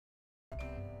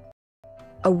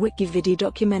a WikiVidi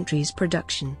Documentaries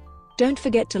production. Don't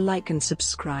forget to like and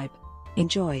subscribe.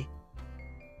 Enjoy.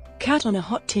 Cat on a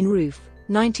Hot Tin Roof,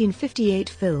 1958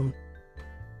 film.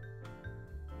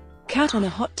 Cat on a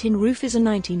Hot Tin Roof is a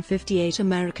 1958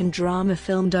 American drama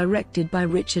film directed by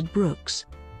Richard Brooks.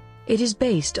 It is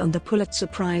based on the Pulitzer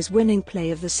Prize-winning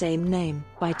play of the same name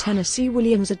by Tennessee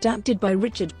Williams, adapted by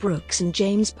Richard Brooks and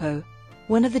James Poe.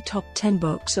 One of the top 10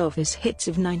 box office hits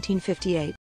of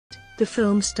 1958. The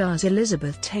film stars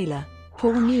Elizabeth Taylor,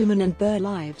 Paul Newman and Burl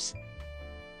Ives.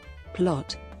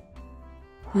 Plot: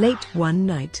 late one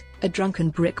night, a drunken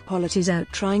Brick Pollitt is out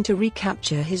trying to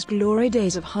recapture his glory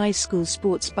days of high school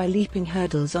sports by leaping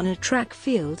hurdles on a track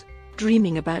field,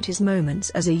 dreaming about his moments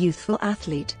as a youthful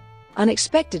athlete.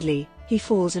 Unexpectedly, he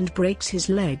falls and breaks his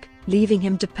leg, leaving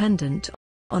him dependent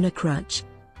on a crutch.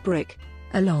 Brick,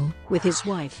 along with his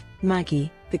wife,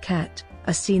 Maggie, the cat,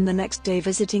 are seen the next day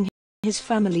visiting his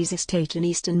family's estate in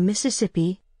eastern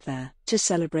Mississippi, there to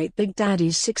celebrate Big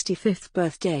Daddy's 65th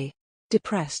birthday.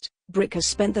 Depressed, Brick has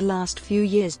spent the last few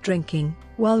years drinking,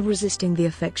 while resisting the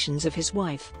affections of his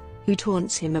wife, who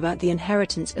taunts him about the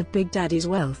inheritance of Big Daddy's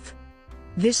wealth.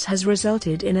 This has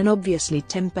resulted in an obviously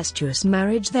tempestuous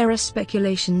marriage. There are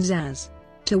speculations as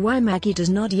to why Maggie does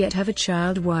not yet have a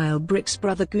child, while Brick's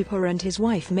brother Cooper and his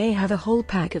wife may have a whole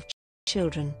pack of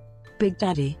children. Big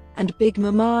Daddy and Big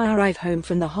Mama arrive home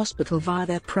from the hospital via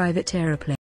their private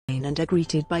aeroplane and are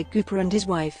greeted by Cooper and his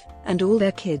wife, and all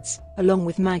their kids, along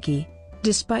with Maggie.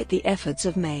 Despite the efforts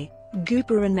of May,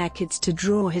 Cooper and their kids to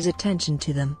draw his attention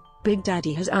to them, Big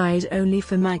Daddy has eyes only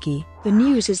for Maggie. The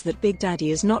news is that Big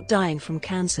Daddy is not dying from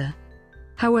cancer.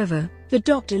 However, the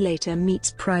doctor later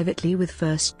meets privately with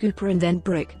first Cooper and then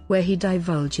Brick, where he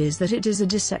divulges that it is a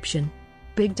deception.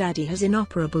 Big Daddy has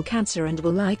inoperable cancer and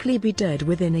will likely be dead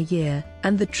within a year,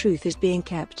 and the truth is being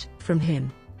kept from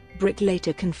him. Brick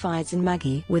later confides in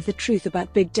Maggie with the truth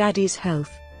about Big Daddy's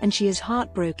health, and she is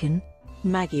heartbroken.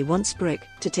 Maggie wants Brick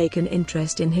to take an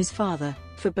interest in his father,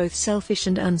 for both selfish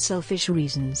and unselfish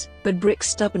reasons, but Brick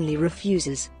stubbornly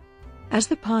refuses. As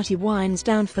the party winds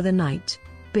down for the night,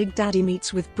 Big Daddy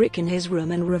meets with Brick in his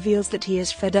room and reveals that he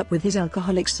is fed up with his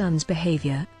alcoholic son's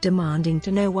behavior, demanding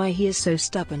to know why he is so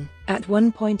stubborn. At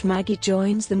one point Maggie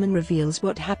joins them and reveals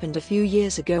what happened a few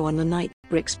years ago on the night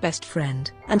Brick's best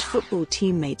friend and football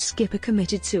teammate Skipper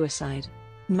committed suicide.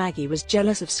 Maggie was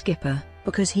jealous of Skipper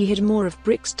because he had more of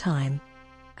Brick's time,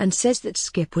 and says that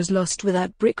Skip was lost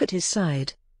without Brick at his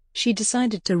side. She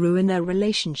decided to ruin their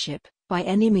relationship by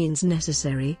any means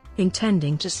necessary,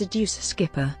 intending to seduce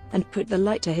Skipper and put the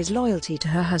light to his loyalty to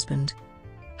her husband.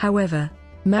 However,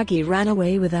 Maggie ran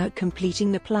away without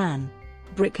completing the plan.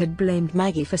 Brick had blamed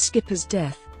Maggie for Skipper's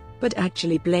death, but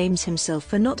actually blames himself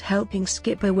for not helping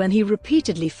Skipper when he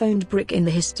repeatedly phoned Brick in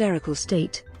the hysterical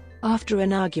state. After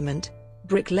an argument,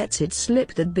 Brick lets it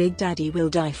slip that Big Daddy will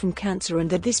die from cancer and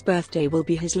that this birthday will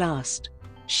be his last.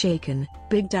 Shaken,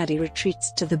 Big Daddy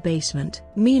retreats to the basement.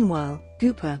 Meanwhile,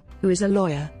 Cooper, who is a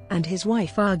lawyer, and his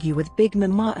wife argue with Big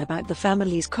Mama about the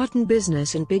family's cotton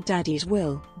business and Big Daddy's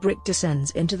will. Brick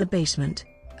descends into the basement,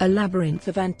 a labyrinth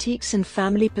of antiques and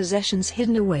family possessions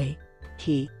hidden away.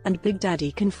 He and Big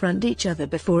Daddy confront each other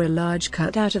before a large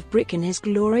cutout of Brick in his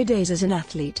glory days as an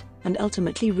athlete, and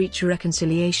ultimately reach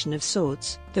reconciliation of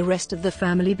sorts. The rest of the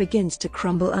family begins to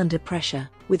crumble under pressure,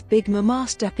 with Big Mama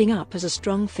stepping up as a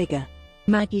strong figure.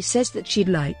 Maggie says that she'd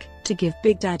like to give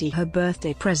Big Daddy her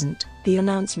birthday present, the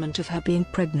announcement of her being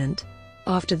pregnant.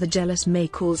 After the jealous May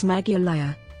calls Maggie a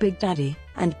liar, Big Daddy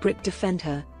and Brick defend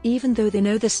her, even though they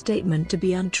know the statement to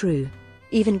be untrue.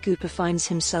 Even Cooper finds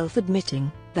himself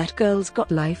admitting that girl's got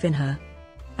life in her,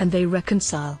 and they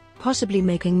reconcile, possibly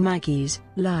making Maggie's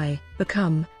lie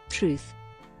become truth.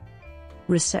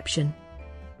 Reception: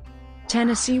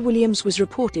 Tennessee Williams was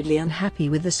reportedly unhappy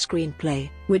with the screenplay,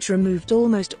 which removed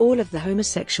almost all of the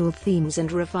homosexual themes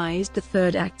and revised the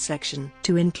third act section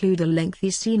to include a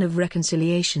lengthy scene of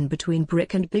reconciliation between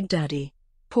Brick and Big Daddy.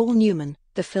 Paul Newman,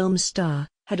 the film's star,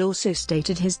 had also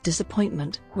stated his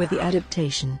disappointment with the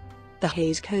adaptation. The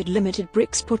Hays Code limited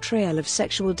Brick's portrayal of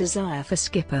sexual desire for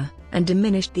Skipper, and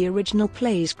diminished the original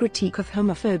play's critique of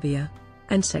homophobia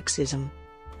and sexism.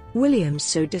 Williams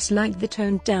so disliked the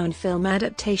toned-down film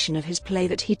adaptation of his play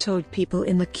that he told people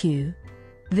in the queue,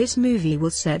 "This movie will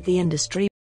set the industry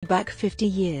back 50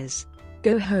 years.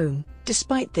 Go home."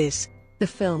 Despite this, the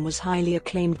film was highly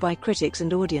acclaimed by critics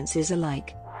and audiences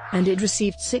alike, and it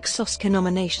received 6 Oscar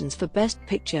nominations for Best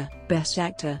Picture, Best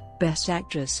Actor, Best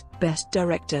Actress, Best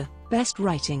Director, Best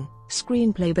Writing,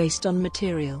 Screenplay based on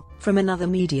material from another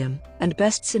medium, and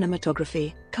Best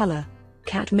Cinematography, Color.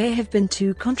 Cat may have been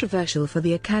too controversial for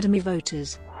the Academy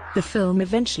voters, The film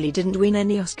eventually didn't win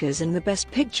any Oscars, and the Best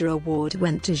Picture award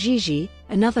went to Gigi,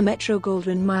 another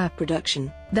Metro-Goldwyn-Mayer production.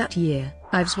 That year,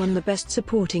 Ives won the Best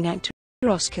Supporting Actor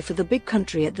Oscar for The Big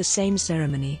Country at the same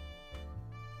ceremony.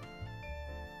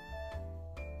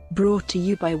 Brought to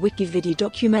you by WikiVidi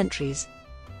Documentaries.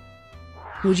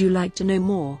 Would you like to know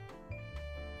more?